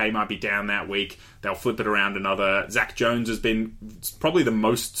 JPK might be down that week. They'll flip it around another. Zach Jones has been probably the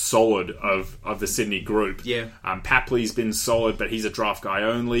most solid of the Sydney group. Yeah. Papley's been solid, but he's a draft guy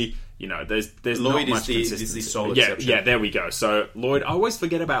only. You know, there's Lloyd not much consistency. Is the sole exception. Yeah, there we go. So Lloyd, I always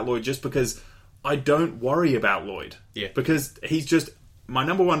forget about Lloyd just because I don't worry about Lloyd. Yeah. Because he's just my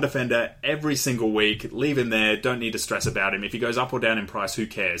number one defender every single week. Leave him there. Don't need to stress about him. If he goes up or down in price, who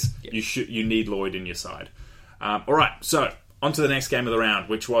cares? Yeah. You need Lloyd in your side. All right, so on to the next game of the round,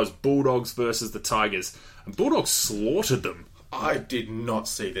 which was Bulldogs versus the Tigers. And Bulldogs slaughtered them. I did not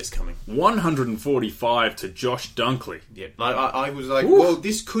see this coming. 145 to Josh Dunkley. Yeah, I was like, well,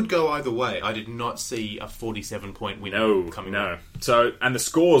 this could go either way. I did not see a 47-point win coming. No. So, and the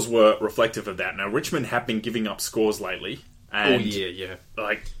scores were reflective of that. Now, Richmond have been giving up scores lately. And, yeah.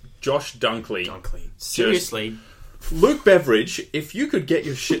 Like, Josh Dunkley. Seriously. Luke Beveridge, if you could get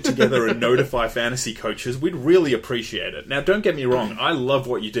your shit together and notify fantasy coaches, we'd really appreciate it. Now, don't get me wrong. I love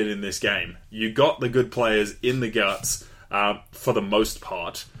what you did in this game. You got the good players in the guts for the most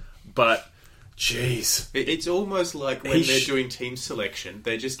part. But, jeez. It's almost like when they're doing team selection,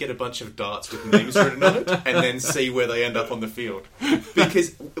 they just get a bunch of darts with names written on it and then see where they end up on the field.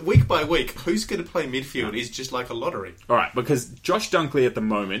 Because week by week, who's going to play midfield is just like a lottery. All right, because Josh Dunkley at the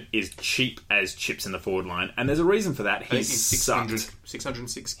moment is cheap as chips in the forward line, and there's a reason for that. He's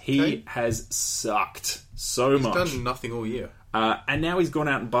 606K? He has sucked so much. He's done nothing all year. And now he's gone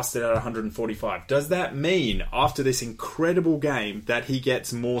out and busted out 145. Does that mean, after this incredible game, that he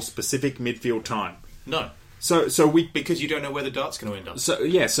gets more specific midfield time? No. Because you don't know where the dart's going to end up.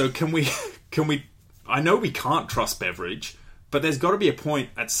 So can we... I know we can't trust Beveridge, but there's got to be a point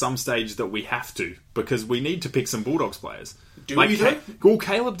at some stage that we have to, because we need to pick some Bulldogs players.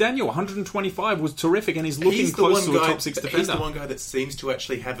 Caleb Daniel, 125, was terrific, and he's looking close to a top 6 defender. He's the one guy that seems to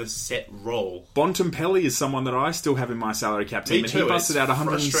actually have a set role. Bontempelli is someone that I still have in my salary cap team, and he busted out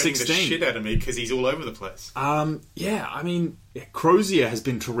 116. Frustrating the shit out of me because he's all over the place. Crozier has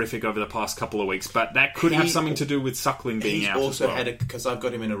been terrific over the past couple of weeks, but that could have something to do with Suckling being out as well. Because I've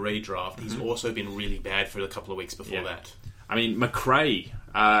got him in a redraft, he's also been really bad for a couple of weeks before that. I mean, McRae,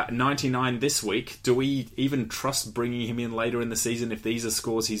 99 this week. Do we even trust bringing him in later in the season if these are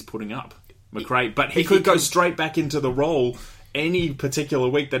scores he's putting up? McRae, but he could go straight back into the role any particular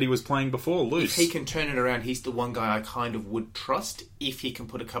week that he was playing before, loose. If he can turn it around, he's the one guy I kind of would trust if he can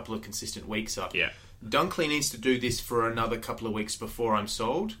put a couple of consistent weeks up. Yeah. Dunkley needs to do this for another couple of weeks before I'm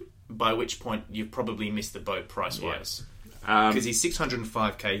sold, by which point you've probably missed the boat price-wise. Because he's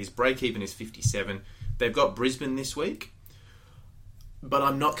 605k, his break-even is 57. They've got Brisbane this week. But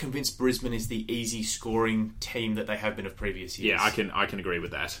I'm not convinced Brisbane is the easy scoring team that they have been of previous years. Yeah, I can agree with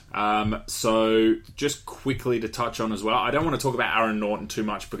that. So just quickly to touch on as well, I don't want to talk about Aaron Norton too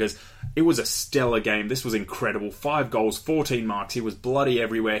much because it was a stellar game. This was incredible. 5 goals, 14 marks. He was bloody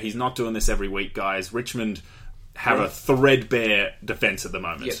everywhere. He's not doing this every week, guys. Richmond have a threadbare defence at the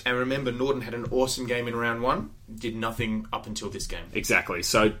moment. Yeah, and remember, Norton had an awesome game in round 1, did nothing up until this game. Exactly.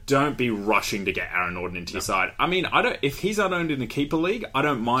 So don't be rushing to get Aaron Norton into your side. I mean, if he's unowned in a keeper league, I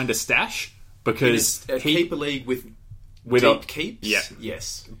don't mind a stash because in a keeper league with deep keeps. Yeah,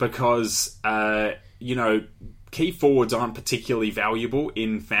 yes, because key forwards aren't particularly valuable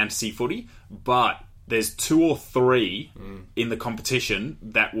in fantasy footy, but there's 2 or 3 in the competition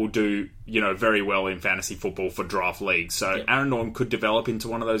that will do, very well in fantasy football for draft leagues. So Aaron Norton could develop into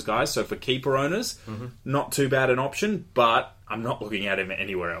one of those guys. So for keeper owners, not too bad an option, but I'm not looking at him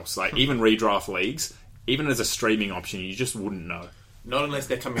anywhere else. Like even redraft leagues, even as a streaming option, you just wouldn't know. Not unless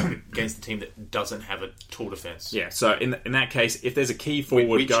they're coming up against a team that doesn't have a tall defence. Yeah, so in that case, if there's a key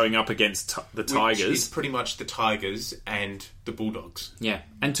forward going up against the Tigers... Which is pretty much the Tigers and the Bulldogs. Yeah,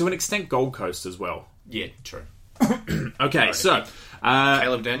 and to an extent Gold Coast as well. Yeah, true. Okay, so...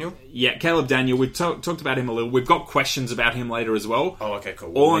 Caleb Daniel? Yeah, Caleb Daniel. We've talked about him a little. We've got questions about him later as well. Oh, okay,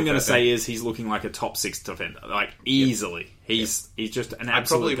 cool. All I'm going to say is he's looking like a top 6 defender. Like, easily. He's just an absolute... I'd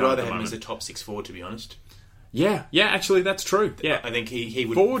probably rather have him as a top 6 forward, to be honest. Yeah, actually, that's true. Yeah, I think he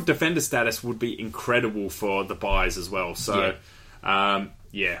would... Forward defender status would be incredible for the buys as well. So,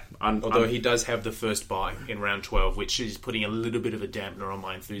 Although he does have the first buy in round 12, which is putting a little bit of a dampener on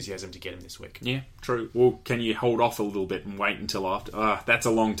my enthusiasm to get him this week. Yeah, true. Well, can you hold off a little bit and wait until after? That's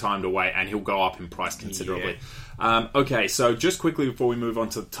a long time to wait, and he'll go up in price considerably. Yeah. Okay, so just quickly before we move on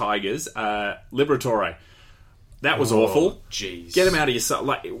to the Tigers, Liberatore. That was awful. Jeez. Get him out of your...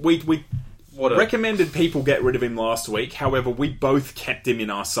 Like, we recommended people get rid of him last week. However, we both kept him in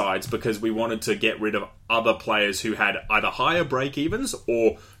our sides because we wanted to get rid of other players who had either higher break-evens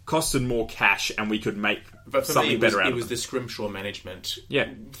or costed more cash, and we could make something better out of it. It was the Scrimshaw management. Yeah.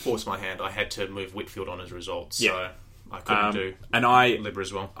 Forced my hand. I had to move Whitfield on as a result. So I couldn't do Libra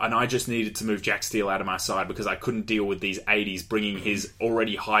as well. And I just needed to move Jack Steele out of my side because I couldn't deal with these 80s bringing his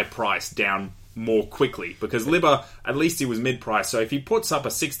already high price down more quickly, because Libba, at least he was mid-price, so if he puts up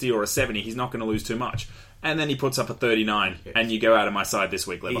a 60 or a 70, he's not going to lose too much. And then he puts up a 39, and you go out of my side this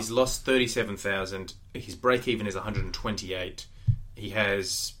week, Libba. He's lost 37,000. His break-even is 128. He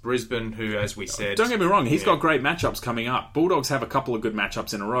has Brisbane, who, as we said... Don't get me wrong, he's got great matchups coming up. Bulldogs have a couple of good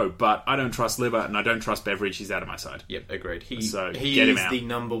matchups in a row, but I don't trust Libba, and I don't trust Beveridge. He's out of my side. Yep, agreed. He get him is out. the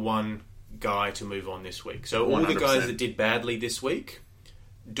number one guy to move on this week. So all the 100%. guys that did badly this week,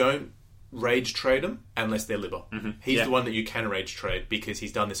 don't rage trade him unless they're Libba. He's the one that you can rage trade because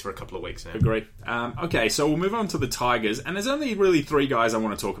he's done this for a couple of weeks now. Agree. Okay, so we'll move on to the Tigers, and there's only really 3 guys I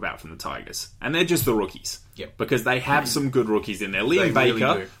want to talk about from the Tigers, and they're just the rookies. Yep. Because they have some good rookies in there. Liam They Baker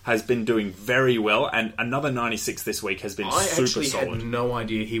really do. has been doing very well, and another 96 this week has been super actually solid. had no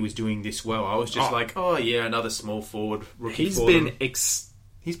idea he was doing this well. I was just like, oh yeah, another small forward rookie. He's for been them.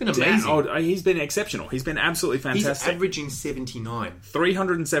 He's been Damn, amazing. he's been exceptional. He's been absolutely He's fantastic. averaging 79.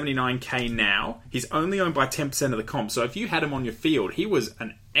 379k now. He's only owned by 10% of the comp. So if you had him on your field, he was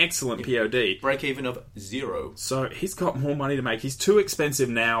an excellent POD. Break even of 0. So he's got more money to make. He's too expensive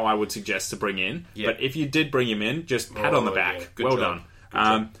now, I would suggest, to bring in. Yep. But if you did bring him in, just pat on the back. Yeah. Good well job.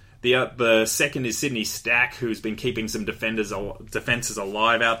 done. The second is Sydney Stack, who's been keeping some defenses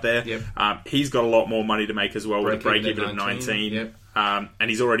alive out there. Yep. He's got a lot more money to make as well with a break Break-even even at of 19. Yep. And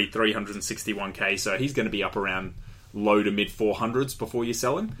he's already 361k, so he's going to be up around low to mid 400s before you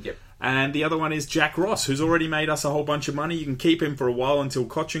sell him. Yep. And the other one is Jack Ross, who's already made us a whole bunch of money. You can keep him for a while until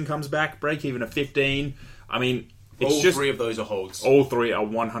Cochin comes back, break even at 15. I mean, it's All just 3 of those are holds. all 3 are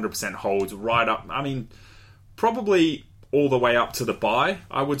 100% holds right up. I mean, probably all the way up to the buy,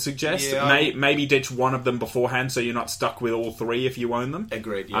 I would suggest. Yeah. Maybe ditch one of them beforehand so you're not stuck with all 3 if you own them.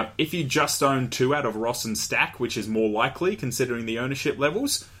 Agreed, yeah. If you just own 2 out of Ross and Stack, which is more likely considering the ownership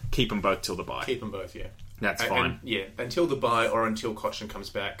levels, keep them both till the buy. Keep them both, yeah. That's fine. Until the buy or until Cochin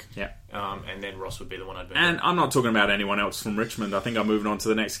comes back. Yeah. And then Ross would be the one I'd move And on. I'm not talking about anyone else from Richmond. I think I'm moving on to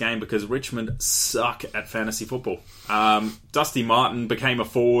the next game because Richmond suck at fantasy football. Dusty Martin became a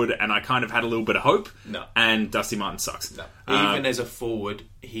forward and I kind of had a little bit of hope. No. And Dusty Martin sucks. No. Even as a forward,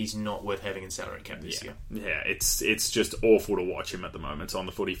 he's not worth having in salary cap this year. Yeah, it's just awful to watch him at the moment on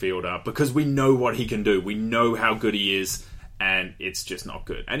the footy field because we know what he can do. We know how good he is. And it's just not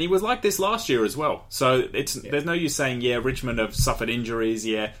good. And he was like this last year as well. So there's no use saying, Richmond have suffered injuries.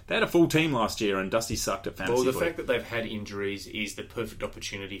 Yeah, they had a full team last year and Dusty sucked at fantasy. Well, the footy. fact that they've had injuries is the perfect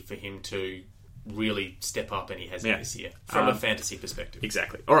opportunity for him to really step up, and he has this year from a fantasy perspective.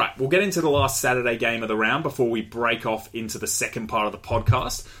 Exactly. All right, we'll get into the last Saturday game of the round before we break off into the second part of the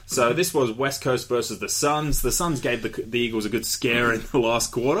podcast. So this was West Coast versus the Suns. The Suns gave the Eagles a good scare in the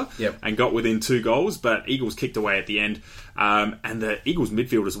last quarter and got within 2 goals, but Eagles kicked away at the end. And the Eagles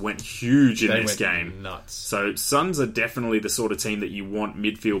midfielders went huge in this game. Nuts. So Suns are definitely the sort of team that you want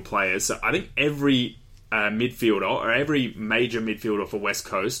midfield players. So I think every midfielder or every major midfielder for West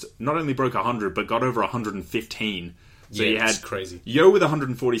Coast not only broke 100 but got over 115. So you had crazy. Yo with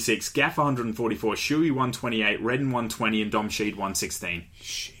 146, Gaff 144, Shuey 128, Redden 120, and Dom Sheed 116.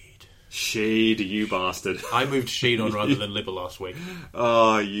 Sheed, you bastard. I moved Sheed on rather than Libba last week.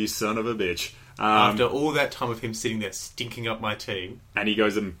 Oh, you son of a bitch. After all that time of him sitting there stinking up my team. And he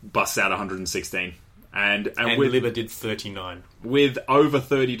goes and busts out 116. And with Libba did 39. With over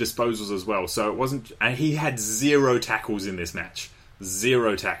 30 disposals as well. So it wasn't... And he had 0 tackles in this match.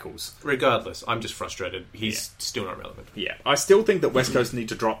 0 tackles. Regardless, I'm just frustrated. He's still not relevant. Yeah. I still think that West Coast need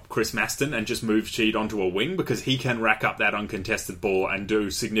to drop Chris Maston and just move Sheed onto a wing because he can rack up that uncontested ball and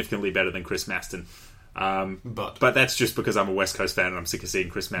do significantly better than Chris Maston. But that's just because I'm a West Coast fan and I'm sick of seeing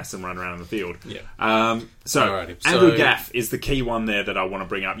Chris Maston run around in the field. Yeah. So Alrighty. Andrew Gaff is the key one there that I want to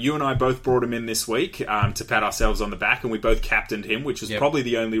bring up. You and I both brought him in this week to pat ourselves on the back, and we both captained him, which was probably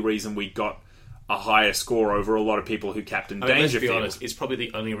the only reason we got a higher score over a lot of people who captained Dangerfield. Let's be honest, it's probably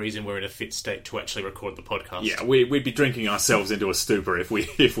the only reason we're in a fit state to actually record the podcast. Yeah, we'd be drinking ourselves into a stupor if we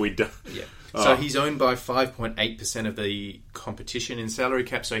do. Yeah. So he's owned by 5.8% of the competition in salary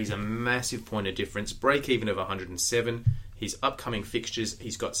cap, so he's a massive point of difference. Break even of 107. His upcoming fixtures,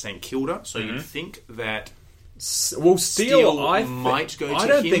 he's got St Kilda, so you'd think that Steele might go to him. I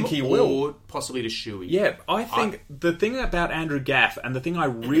don't think he will. Or possibly to Shuey. Yeah, I think the thing about Andrew Gaff and the thing I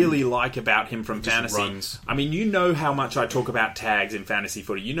really like about him from fantasy, runs. I mean, you know how much I talk about tags in fantasy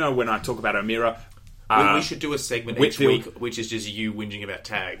footy. You know when I talk about O'Meara. We should do a segment Whitfield. each week, which is just you whinging about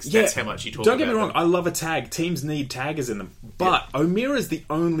tags. That's how much you talk about. Don't get me wrong, I love a tag. Teams need taggers in them. But O'Meara's the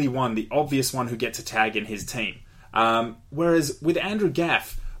only one, the obvious one who gets a tag in his team. Whereas with Andrew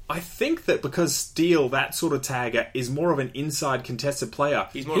Gaff, I think that because Steele, that sort of tagger, is more of an inside contested player,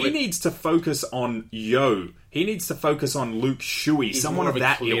 he needs to focus on Yo. He needs to focus on Luke Shuey, someone of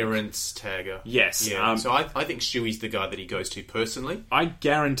that clearance tagger. Yes. Yeah. So I think Shuey's the guy that he goes to personally. I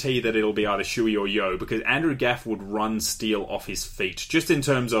guarantee that it'll be either Shuey or Yo because Andrew Gaff would run Steele off his feet, just in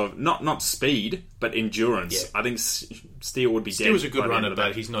terms of not speed but endurance. Yeah. I think Steele would be dead. Steele's a good runner,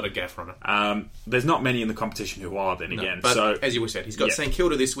 but he's not a Gaff runner. There's not many in the competition who are. Then again, but so as you said, he's got St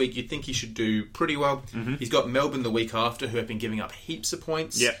Kilda this week. You'd think he should do pretty well. He's got Melbourne the week after, who have been giving up heaps of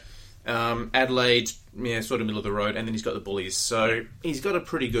points. Yeah. Adelaide, sort of middle of the road, and then he's got the Bullies. So he's got a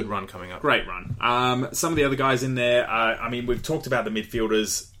pretty good run coming up. Great run. Some of the other guys in there, we've talked about the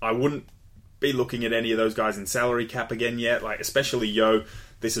midfielders. I wouldn't be looking at any of those guys in salary cap again yet, especially Yo.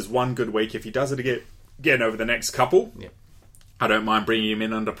 This is one good week. If he does it again over the next couple, I don't mind bringing him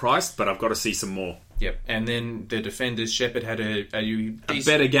in underpriced, but I've got to see some more. Yep, and then the defenders, Shepherd had a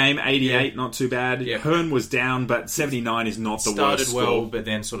better game, 88, not too bad. Yep. Hearn was down, but 79 is not the worst score. Started well, but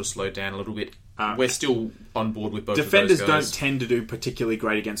then sort of slowed down a little bit. We're still on board with both defenders of those guys. Don't tend to do particularly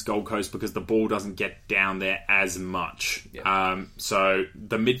great against Gold Coast because the ball doesn't get down there as much. Yep. So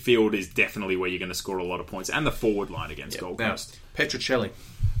the midfield is definitely where you're going to score a lot of points, and the forward line against Gold Coast. Petrocelli.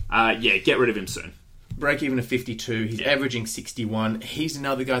 Get rid of him soon. Break even of 52. He's averaging 61. He's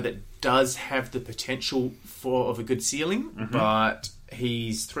another guy that does have the potential of a good ceiling, but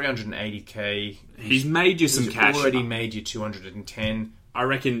he's 380k. He's made you some cash. Already made you 210. I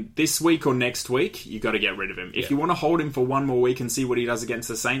reckon this week or next week, you got to get rid of him. If you want to hold him for one more week and see what he does against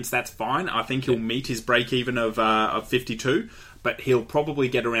the Saints, that's fine. I think he'll meet his break even of 52, but he'll probably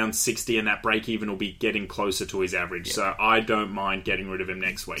get around 60, and that break even will be getting closer to his average. So I don't mind getting rid of him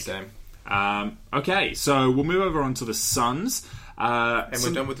next week. Same. Okay, so we'll move over onto the Suns. And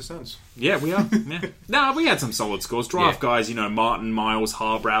we're done with the Suns. Yeah, we are. No, we had some solid scores. Draft guys, Martin, Miles,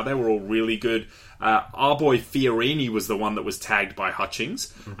 Harbrow, they were all really good. Our boy Fiorini was the one that was tagged by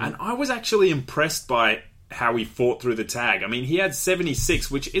Hutchings, and I was actually impressed by how he fought through the tag. I mean, he had 76,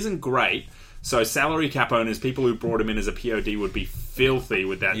 which isn't great, so salary cap owners, people who brought him in as a POD would be filthy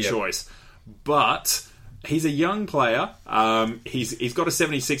with that choice. But he's a young player. He's got a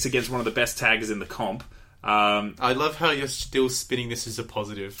 76 against one of the best taggers in the comp. I love how you're still spinning this as a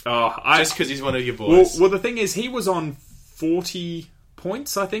positive. Just because he's one of your boys. Well, the thing is, he was on 40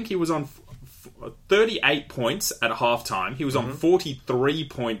 points, I think. He was on 38 points at halftime. He was on 43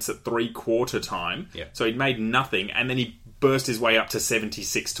 points at three-quarter time. Yep. So he'd made nothing, and then he burst his way up to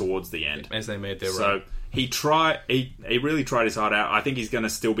 76 towards the end. As they made their run. So he really tried his heart out. I think he's going to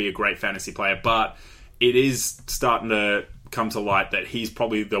still be a great fantasy player, but it is starting to come to light that he's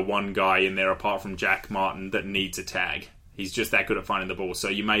probably the one guy in there, apart from Jack Martin, that needs a tag. He's just that good at finding the ball, so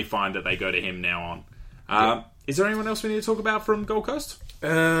you may find that they go to him now on. Is there anyone else we need to talk about from Gold Coast?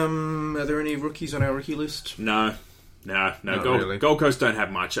 Are there any rookies on our rookie list? No. Really. Gold Coast don't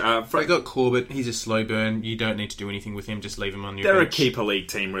have much. They got Corbett. He's a slow burn. You don't need to do anything with him. Just leave him on your bench. bench. They're a keeper league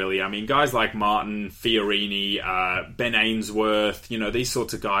team, really. I mean, guys like Martin, Fiorini, Ben Ainsworth, these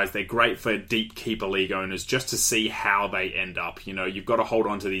sorts of guys, they're great for deep keeper league owners just to see how they end up. You've got to hold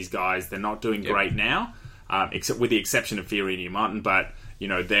on to these guys. They're not doing great now, except with the exception of Fiorini and Martin, but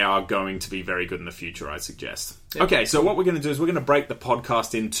they are going to be very good in the future, I suggest. Yep. Okay, so what we're going to do is we're going to break the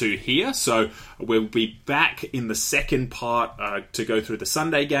podcast into here. So we'll be back in the second part to go through the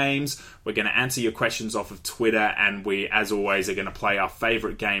Sunday games. We're going to answer your questions off of Twitter, and we, as always, are going to play our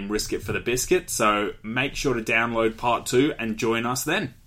favourite game, Risk It for the Biscuit. So make sure to download part 2 and join us then.